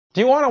Do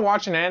you want to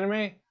watch an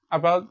anime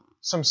about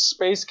some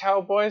space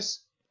cowboys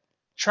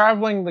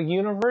traveling the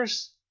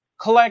universe,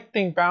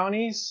 collecting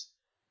bounties,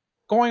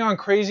 going on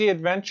crazy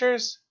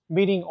adventures,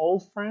 meeting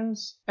old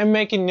friends, and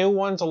making new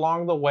ones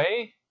along the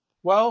way?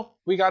 Well,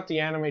 we got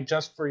the anime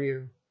just for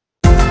you.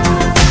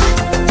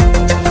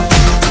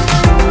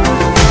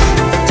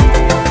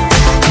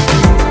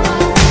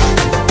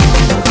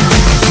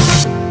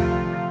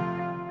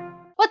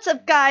 What's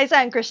up guys,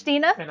 I'm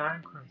Christina. And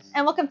I'm Chris.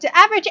 And welcome to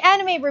Average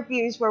Anime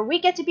Reviews, where we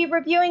get to be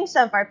reviewing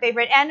some of our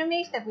favorite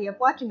animes that we have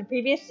watched in the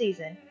previous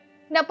season.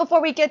 Now before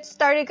we get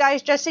started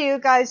guys, just so you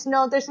guys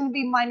know, there's going to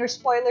be minor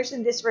spoilers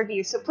in this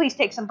review, so please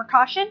take some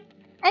precaution.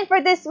 And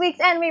for this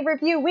week's anime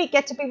review, we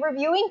get to be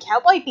reviewing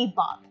Cowboy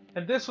Bebop.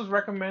 And this was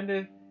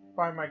recommended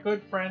by my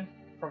good friend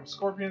from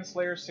Scorpion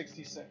Slayer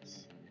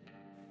 66.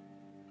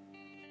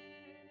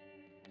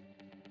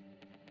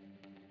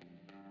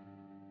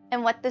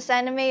 And what this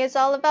anime is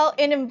all about,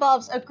 it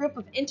involves a group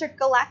of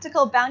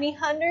intergalactical bounty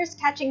hunters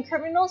catching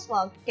criminals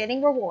while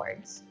getting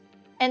rewards.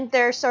 And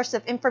their source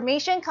of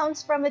information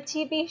comes from a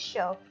TV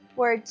show,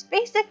 where it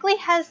basically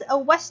has a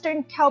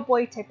western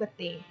cowboy type of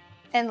theme.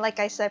 And like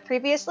I said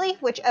previously,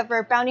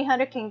 whichever bounty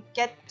hunter can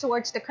get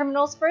towards the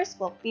criminals first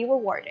will be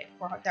rewarded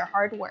for their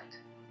hard work.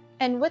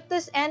 And with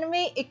this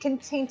anime, it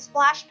contains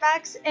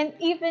flashbacks and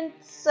even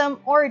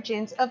some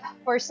origins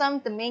for some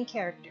of the main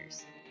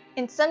characters.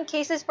 In some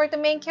cases for the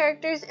main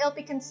characters, it'll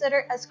be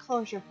considered as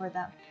closure for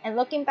them. And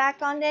looking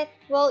back on it,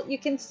 well, you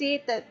can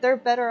see that they're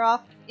better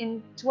off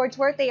towards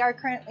where they are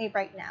currently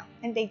right now,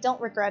 and they don't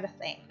regret a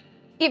thing.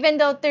 Even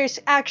though there's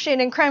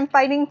action and crime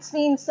fighting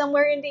scenes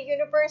somewhere in the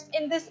universe,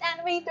 in this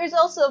anime, there's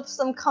also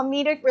some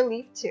comedic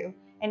relief too.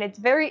 And it's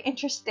very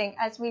interesting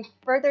as we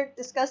further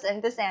discuss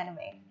in this anime.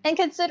 And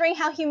considering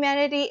how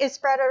humanity is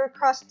spread out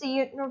across the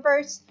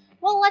universe,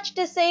 well, let's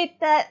just say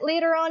that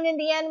later on in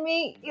the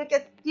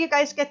anime, you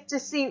guys get to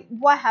see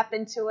what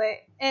happened to it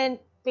and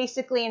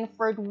basically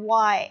inferred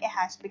why it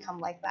has become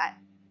like that.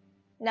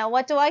 Now,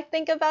 what do I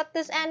think about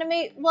this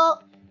anime?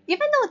 Well, even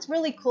though it's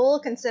really cool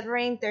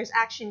considering there's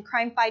action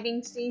crime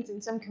fighting scenes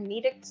and some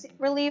comedic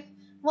relief,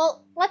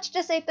 well, let's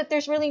just say that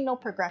there's really no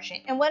progression.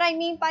 And what I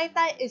mean by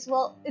that is,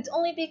 well, it's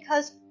only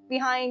because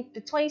behind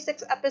the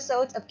 26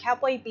 episodes of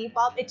Cowboy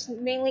Bebop, it's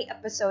mainly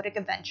episodic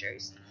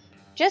adventures.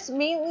 Just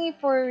mainly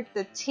for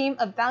the team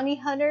of bounty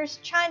hunters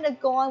trying to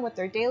go on with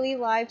their daily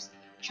lives,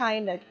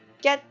 trying to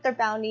get their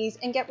bounties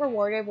and get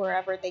rewarded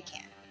wherever they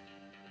can.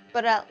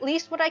 But at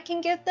least what I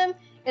can give them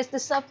is the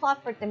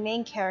subplot for the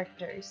main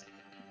characters.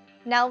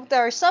 Now,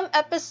 there are some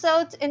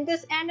episodes in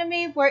this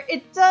anime where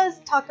it does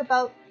talk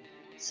about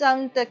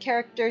some of the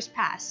characters'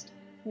 past.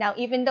 Now,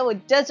 even though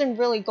it doesn't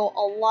really go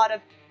a lot of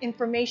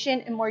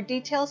information and more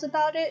details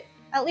about it,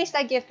 at least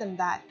I give them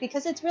that,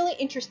 because it's really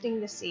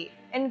interesting to see,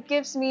 and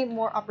gives me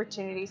more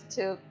opportunities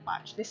to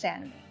watch this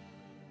anime.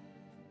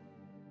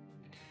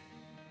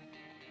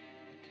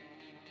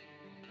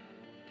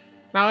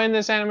 Now in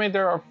this anime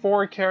there are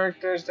 4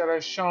 characters that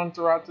are shown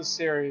throughout the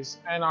series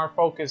and are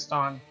focused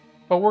on.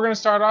 But we're going to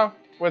start off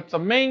with the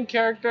main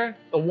character,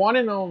 the one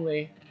and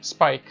only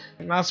Spike.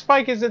 Now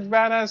Spike is a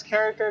badass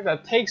character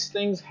that takes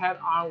things head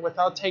on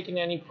without taking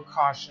any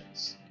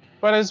precautions.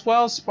 But as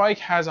well, Spike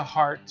has a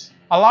heart.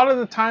 A lot of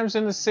the times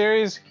in the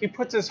series, he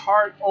puts his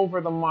heart over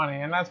the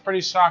money, and that's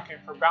pretty shocking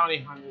for bounty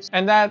hunters.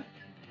 And that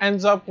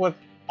ends up with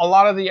a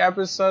lot of the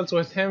episodes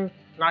with him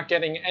not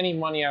getting any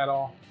money at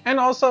all. And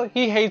also,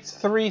 he hates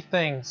 3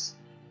 things: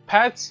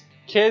 pets,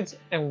 kids,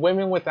 and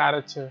women with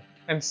attitude.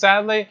 And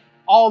sadly,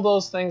 all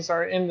those things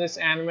are in this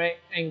anime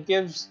and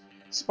gives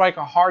Spike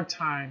a hard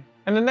time.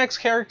 And the next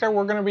character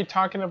we're going to be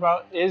talking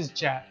about is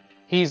Jet.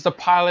 He's the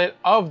pilot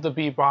of the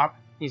Bebop.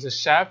 He's a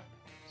chef.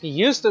 He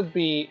used to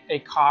be a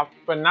cop,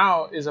 but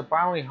now is a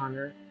bounty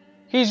hunter.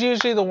 He's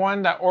usually the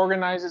one that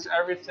organizes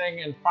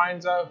everything and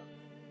finds out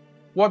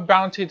what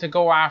bounty to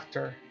go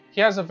after. He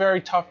has a very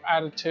tough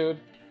attitude.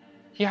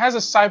 He has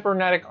a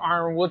cybernetic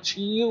arm, which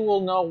you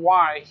will know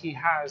why he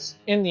has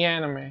in the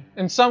anime.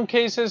 In some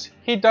cases,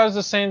 he does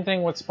the same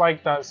thing what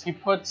Spike does. He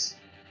puts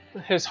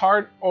his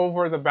heart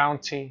over the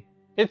bounty.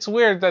 It's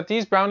weird that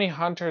these bounty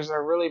hunters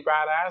are really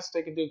badass.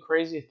 They can do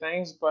crazy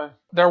things, but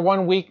their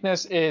one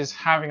weakness is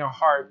having a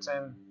heart,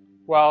 and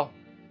well,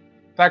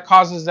 that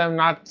causes them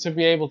not to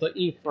be able to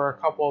eat for a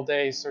couple of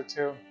days or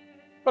 2.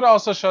 But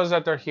also shows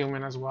that they're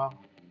human as well.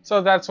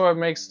 So that's what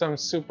makes them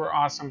super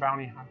awesome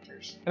bounty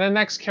hunters. And the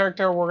next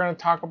character we're going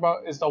to talk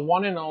about is the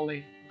one and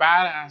only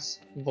badass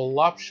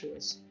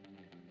Voluptuous.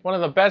 One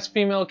of the best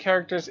female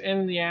characters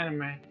in the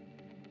anime,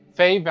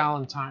 Faye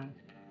Valentine.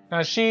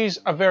 Now she's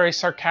a very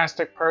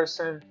sarcastic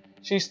person,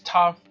 she's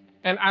tough,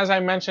 and as I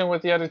mentioned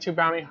with the other 2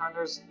 bounty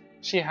hunters,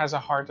 she has a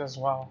heart as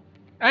well.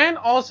 And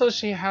also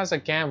she has a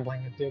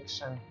gambling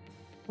addiction.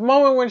 The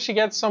moment when she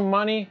gets some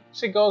money,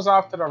 she goes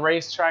off to the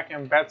racetrack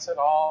and bets it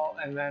all,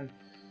 and then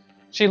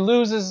she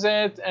loses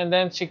it, and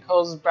then she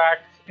goes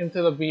back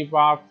into the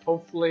Bebop.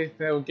 Hopefully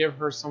they'll give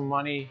her some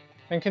money,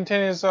 and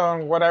continues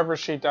on whatever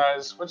she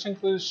does, which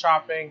includes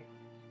shopping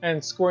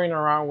and screwing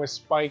around with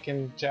Spike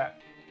and Jet.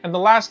 And the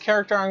last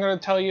character I'm going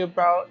to tell you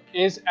about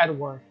is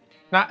Edward.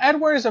 Now,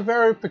 Edward is a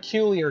very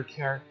peculiar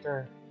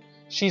character.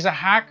 She's a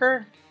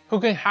hacker who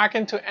can hack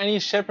into any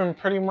ship and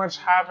pretty much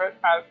have it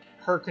at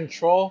her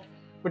control,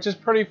 which is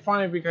pretty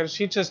funny because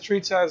she just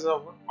treats it as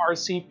a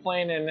RC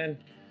plane and then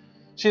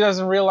she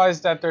doesn't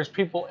realize that there's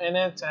people in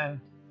it, and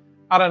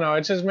I don't know,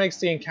 it just makes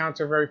the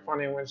encounter very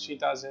funny when she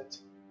does it.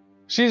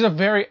 She's a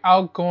very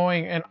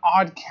outgoing and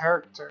odd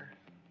character.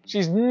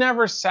 She's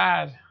never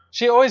sad.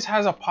 She always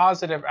has a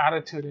positive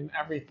attitude in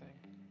everything.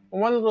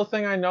 And one little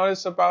thing I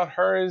noticed about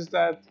her is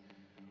that,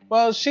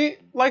 well, she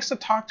likes to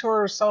talk to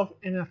herself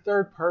in a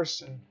third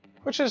person,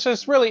 which is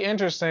just really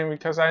interesting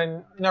because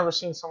I've never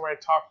seen somebody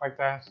talk like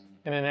that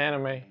in an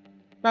anime.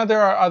 Now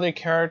there are other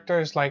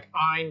characters like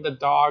Ein the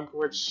dog,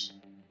 which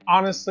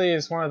honestly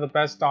is one of the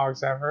best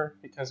dogs ever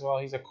because, well,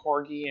 he's a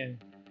corgi, and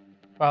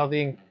well,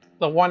 the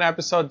one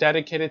episode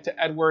dedicated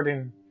to Edward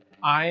and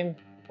Ein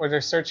where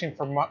they're searching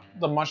for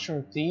the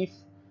mushroom thief,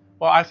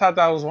 well, I thought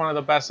that was one of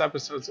the best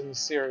episodes in the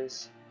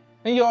series.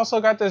 And you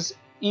also got this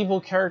evil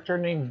character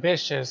named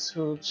Vicious,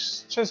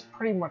 who's just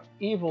pretty much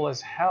evil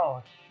as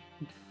hell.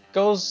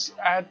 Goes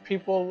at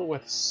people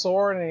with a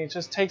sword and he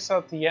just takes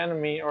out the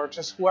enemy or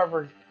just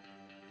whoever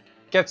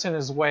gets in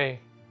his way.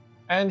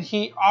 And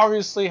he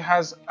obviously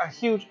has a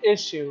huge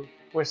issue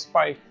with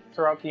Spike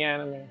throughout the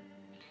anime.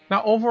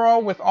 Now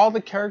overall, with all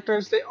the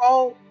characters, they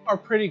all are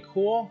pretty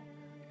cool.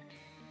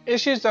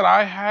 Issues that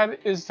I had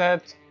is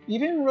that you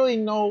didn't really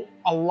know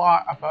a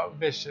lot about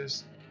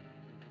Vicious.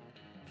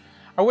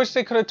 I wish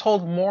they could have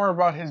told more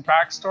about his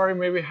backstory,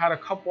 maybe had a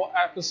couple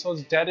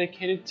episodes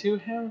dedicated to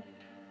him,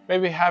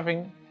 maybe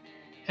having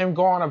him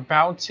go on a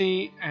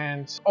bounty,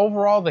 and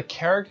overall the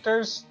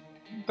characters,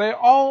 they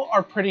all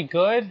are pretty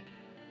good.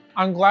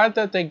 I'm glad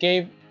that they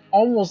gave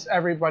almost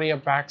everybody a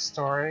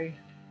backstory.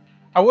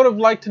 I would have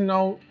liked to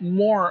know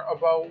more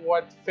about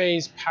what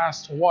Faye's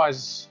past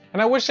was.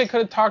 And I wish they could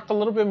have talked a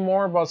little bit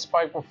more about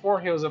Spike before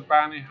he was a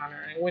bounty hunter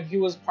and when he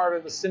was part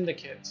of the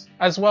syndicate.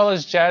 As well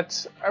as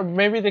Jet.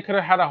 Maybe they could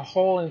have had a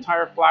whole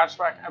entire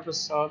flashback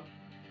episode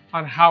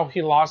on how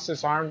he lost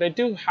his arm. They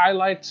do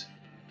highlight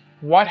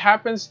what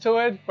happens to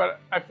it, but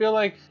I feel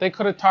like they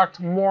could have talked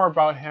more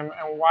about him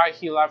and why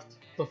he left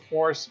the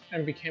force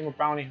and became a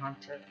bounty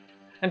hunter.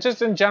 And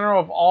just in general,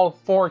 of all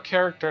four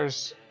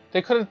characters,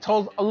 they could have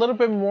told a little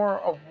bit more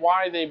of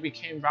why they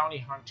became bounty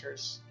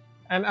hunters.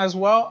 And as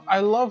well, I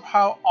love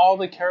how all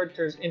the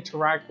characters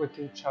interact with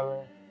each other.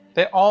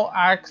 They all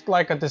act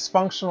like a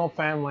dysfunctional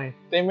family.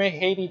 They may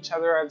hate each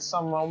other at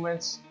some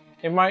moments.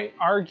 They might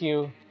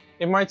argue.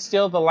 They might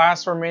steal the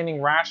last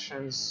remaining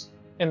rations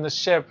in the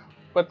ship,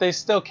 but they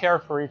still care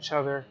for each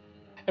other.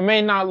 It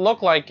may not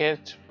look like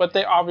it, but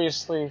they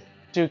obviously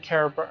do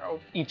care about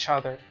each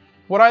other.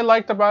 What I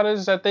liked about it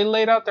is that they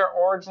laid out their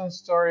origin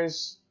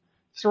stories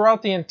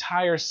throughout the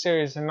entire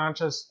series and not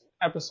just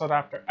episode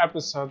after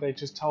episode. They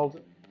just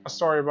told a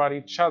story about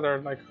each other,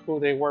 like who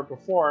they were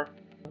before,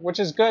 which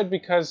is good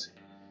because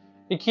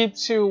it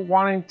keeps you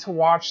wanting to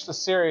watch the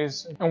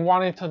series and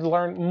wanting to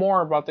learn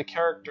more about the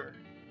character.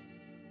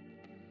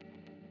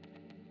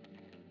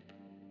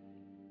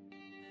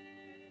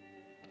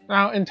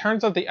 Now, in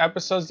terms of the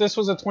episodes, this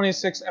was a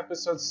 26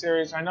 episode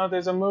series. I know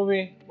there's a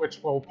movie, which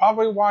we'll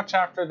probably watch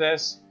after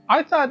this.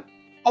 I thought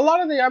a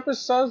lot of the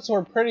episodes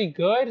were pretty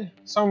good.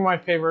 Some of my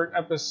favorite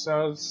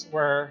episodes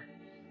were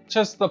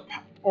just the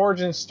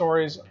origin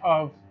stories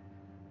of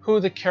who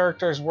the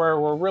characters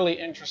were really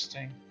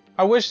interesting.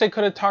 I wish they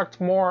could have talked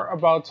more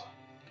about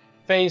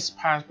Faye's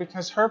past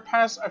because her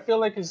past I feel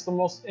like is the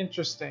most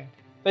interesting.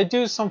 They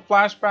do some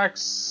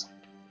flashbacks,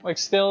 like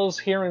stills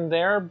here and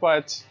there,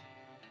 but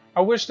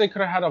I wish they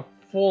could have had a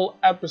full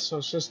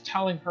episode just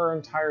telling her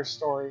entire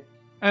story.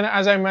 And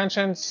as I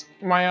mentioned,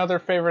 my other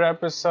favorite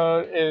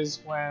episode is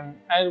when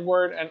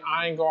Edward and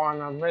I go on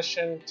a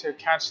mission to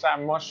catch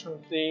that mushroom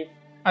thief,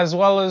 as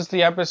well as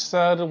the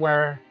episode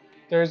where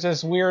there's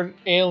this weird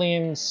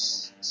alien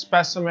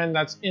specimen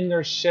that's in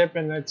their ship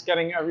and it's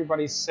getting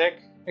everybody sick.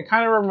 It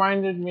kind of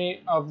reminded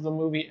me of the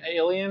movie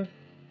Alien.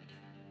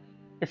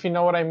 If you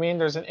know what I mean,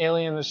 there's an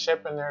alien in the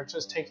ship and they're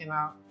just taking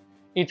out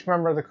each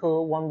member of the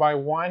crew one by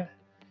one.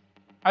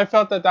 I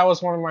felt that that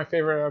was one of my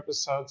favorite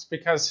episodes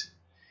because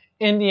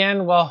in the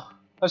end, well,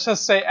 let's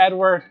just say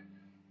Edward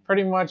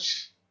pretty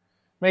much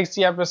makes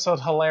the episode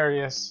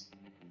hilarious.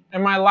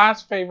 And my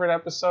last favorite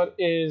episode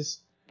is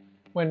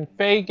when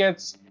Faye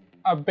gets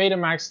a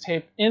Betamax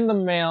tape in the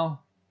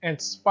mail and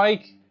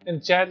Spike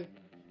and Jet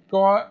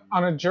go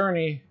on a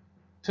journey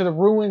to the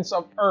ruins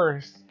of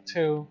Earth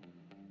to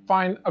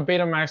find a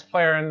Betamax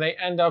player, and they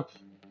end up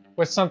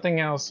with something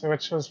else,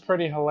 which was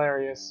pretty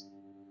hilarious.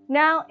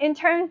 Now, in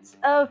terms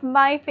of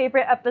my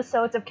favorite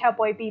episodes of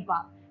Cowboy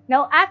Bebop,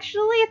 now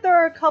actually there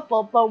are a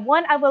couple, but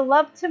one I would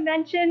love to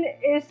mention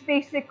is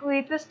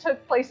basically this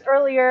took place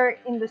earlier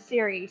in the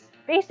series.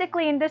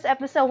 Basically in this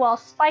episode, while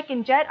Spike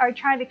and Jet are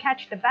trying to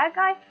catch the bad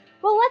guy,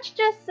 well, let's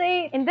just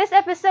say in this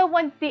episode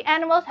when the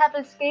animals have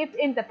escaped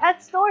in the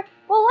pet store,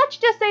 well, let's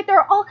just say there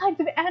are all kinds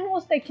of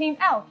animals that came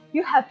out.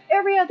 You have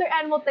every other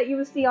animal that you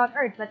would see on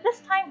Earth, but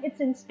this time it's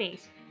in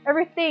space.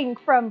 Everything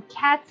from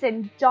cats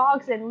and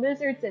dogs and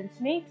lizards and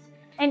snakes.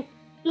 And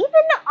even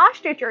an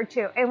ostrich or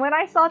two. And when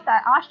I saw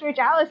that ostrich,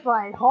 I was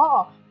like,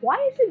 oh,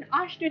 why is an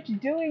ostrich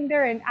doing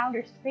there in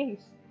outer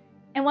space?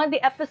 And one of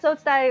the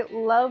episodes that I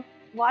love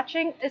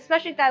watching,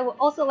 especially that I would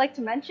also like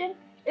to mention,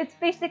 it's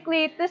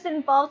basically, this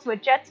involves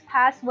with Jet's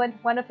past with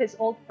one of his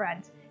old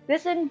friends.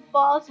 This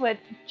involves with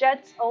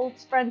Jet's old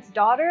friend's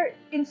daughter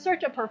in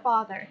search of her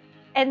father.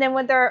 And then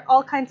when there are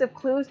all kinds of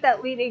clues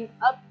that leading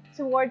up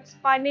towards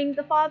finding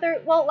the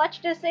father, well, let's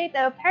just say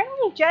that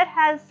apparently Jet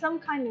has some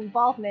kind of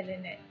involvement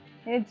in it.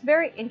 And it's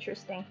very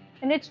interesting.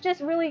 And it's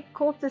just really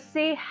cool to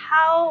see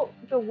how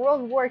the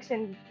world works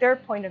in their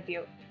point of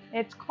view.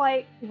 It's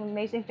quite an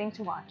amazing thing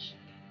to watch.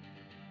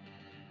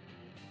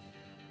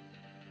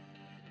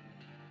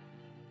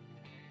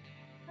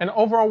 And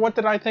overall, what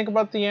did I think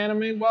about the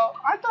anime? Well,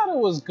 I thought it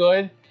was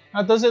good.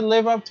 Now, does it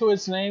live up to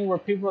its name where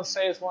people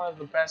say it's one of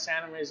the best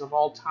animes of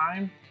all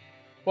time?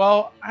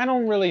 Well, I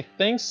don't really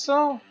think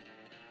so.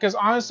 Because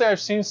honestly, I've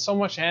seen so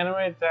much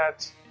anime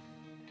that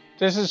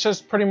this is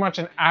just pretty much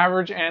an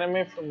average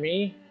anime for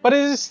me. But it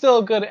is still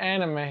a good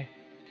anime.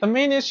 The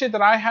main issue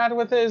that I had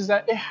with it is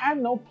that it had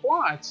no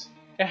plot.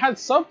 It had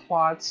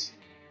subplots.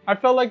 I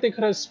felt like they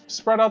could have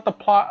spread out the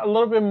plot a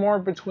little bit more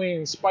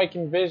between Spike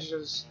and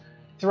Vicious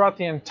throughout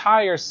the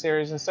entire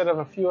series instead of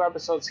a few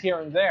episodes here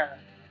and there.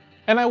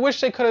 And I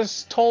wish they could have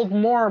told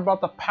more about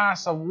the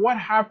past of what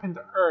happened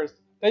to Earth.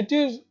 They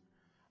do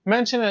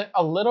mention it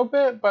a little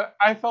bit, but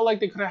I felt like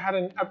they could have had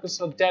an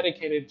episode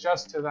dedicated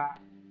just to that.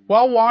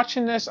 While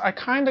watching this, I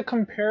kind of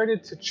compared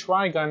it to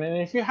Trigun, and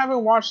if you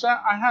haven't watched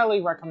that, I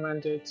highly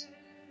recommend it.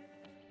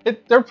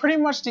 They're pretty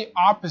much the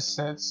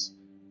opposites,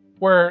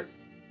 where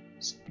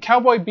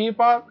Cowboy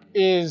Bebop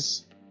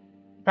is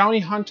bounty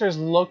hunters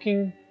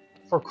looking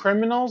for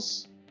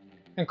criminals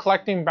and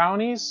collecting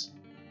bounties,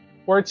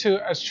 where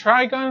as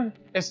Trigun,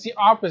 it's the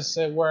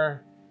opposite,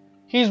 where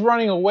he's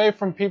running away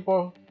from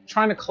people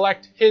trying to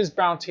collect his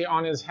bounty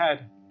on his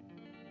head.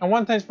 And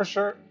one thing's for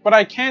sure, what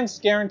I can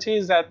guarantee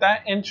is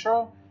that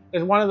intro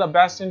is one of the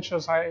best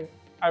intros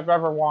I've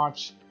ever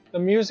watched. The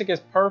music is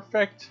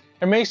perfect.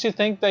 It makes you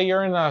think that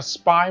you're in a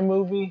spy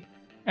movie.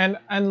 And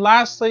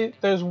lastly,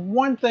 there's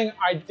one thing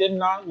I did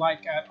not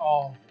like at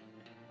all.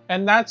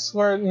 And that's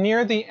where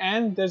near the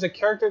end, there's a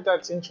character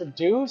that's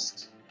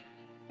introduced.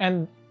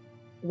 And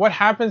what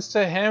happens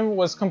to him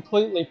was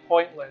completely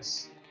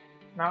pointless.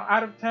 Now,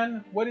 out of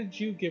 10, what did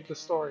you give the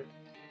story?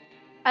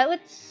 I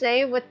would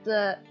say with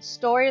the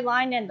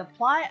storyline and the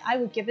plot, I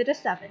would give it a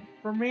 7.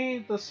 For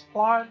me, the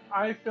plot,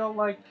 I feel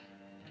like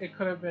it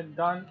could have been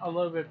done a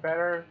little bit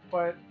better,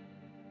 but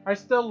I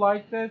still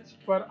liked it,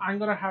 but I'm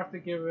going to have to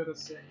give it a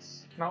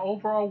 6. Now,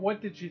 overall,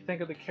 what did you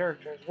think of the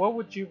characters? What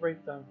would you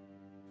rate them?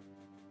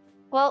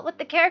 Well, with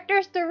the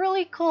characters, they're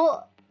really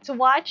cool to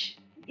watch,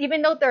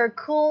 even though there are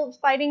cool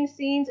fighting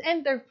scenes,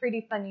 and they're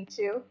pretty funny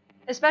too.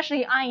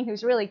 Especially Ain,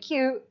 who's really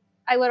cute.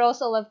 I would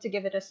also love to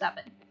give it a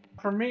 7.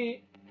 For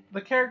me,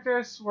 the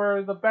characters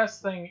were the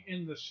best thing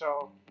in the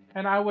show,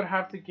 and I would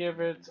have to give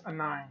it a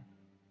 9.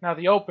 Now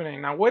the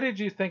opening. Now what did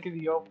you think of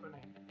the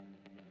opening?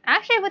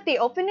 Actually, with the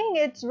opening,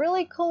 it's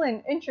really cool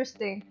and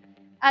interesting.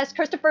 As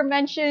Christopher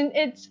mentioned,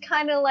 it's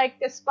kind of like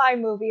a spy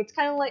movie. It's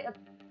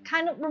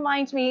kind of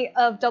reminds me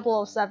of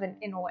 007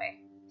 in a way.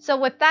 So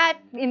with that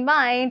in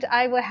mind,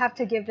 I would have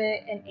to give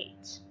it an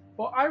 8.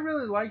 Well, I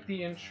really like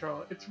the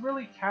intro. It's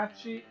really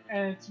catchy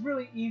and it's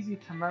really easy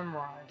to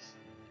memorize.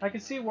 I can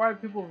see why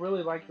people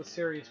really like the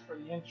series for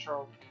the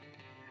intro.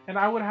 And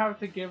I would have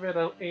to give it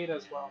an 8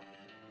 as well.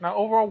 Now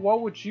overall,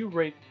 what would you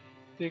rate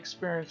the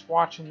experience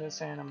watching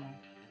this anime?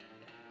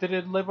 Did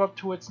it live up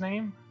to its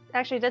name?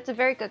 Actually, that's a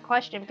very good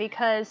question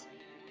because,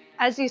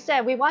 as you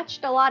said, we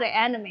watched a lot of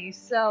anime,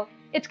 so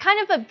it's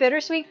kind of a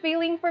bittersweet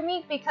feeling for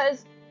me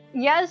because,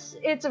 yes,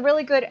 it's a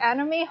really good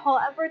anime,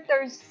 however,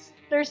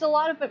 there's a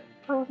lot of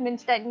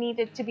improvements that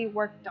needed to be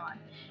worked on.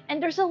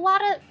 And there's a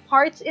lot of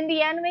parts in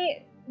the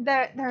anime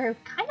that are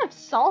kind of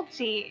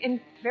salty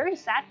and very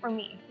sad for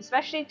me,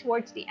 especially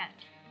towards the end.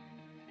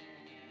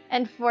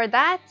 And for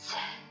that,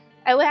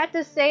 I would have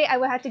to say I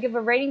would have to give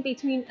a rating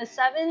between a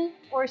 7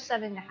 or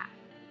 7.5.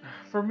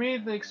 For me,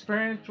 the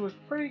experience was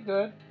pretty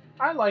good.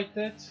 I liked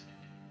it.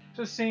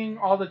 Just seeing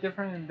all the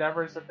different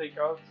endeavors that they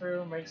go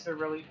through makes it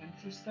really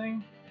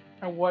interesting.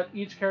 And what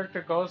each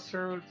character goes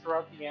through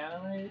throughout the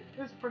anime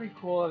is pretty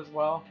cool as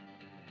well.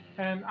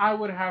 And I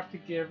would have to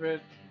give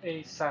it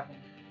a 7.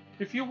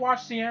 If you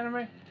watched the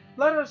anime,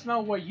 let us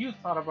know what you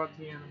thought about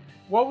the anime.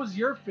 What was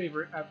your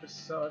favorite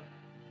episode?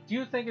 Do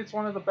you think it's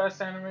one of the best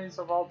animes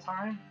of all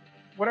time?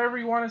 Whatever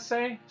you want to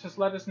say, just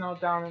let us know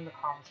down in the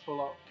comments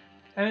below.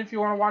 And if you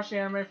want to watch the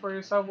anime for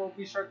yourself, we'll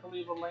be sure to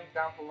leave a link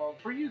down below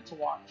for you to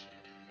watch.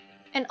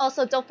 And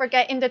also don't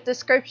forget, in the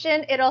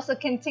description, it also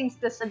contains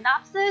the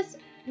synopsis,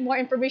 more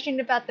information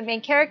about the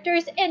main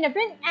characters, and a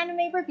written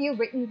anime review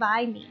written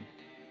by me.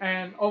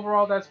 And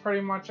overall, that's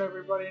pretty much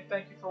everybody.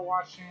 Thank you for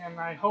watching, and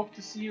I hope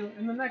to see you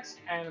in the next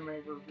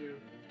anime review.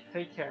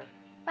 Take care.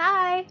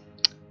 Bye!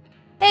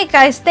 Hey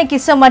guys, thank you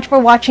so much for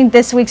watching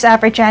this week's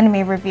average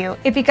anime review.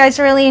 If you guys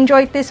really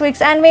enjoyed this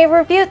week's anime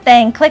review,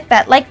 then click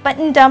that like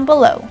button down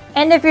below.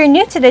 And if you're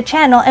new to the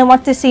channel and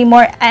want to see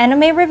more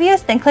anime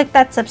reviews, then click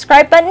that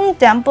subscribe button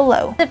down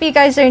below. If you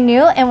guys are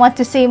new and want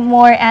to see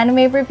more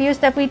anime reviews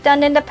that we've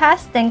done in the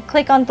past, then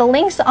click on the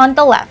links on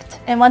the left.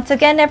 And once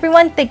again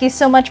everyone, thank you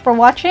so much for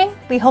watching.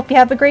 We hope you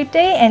have a great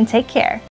day and take care.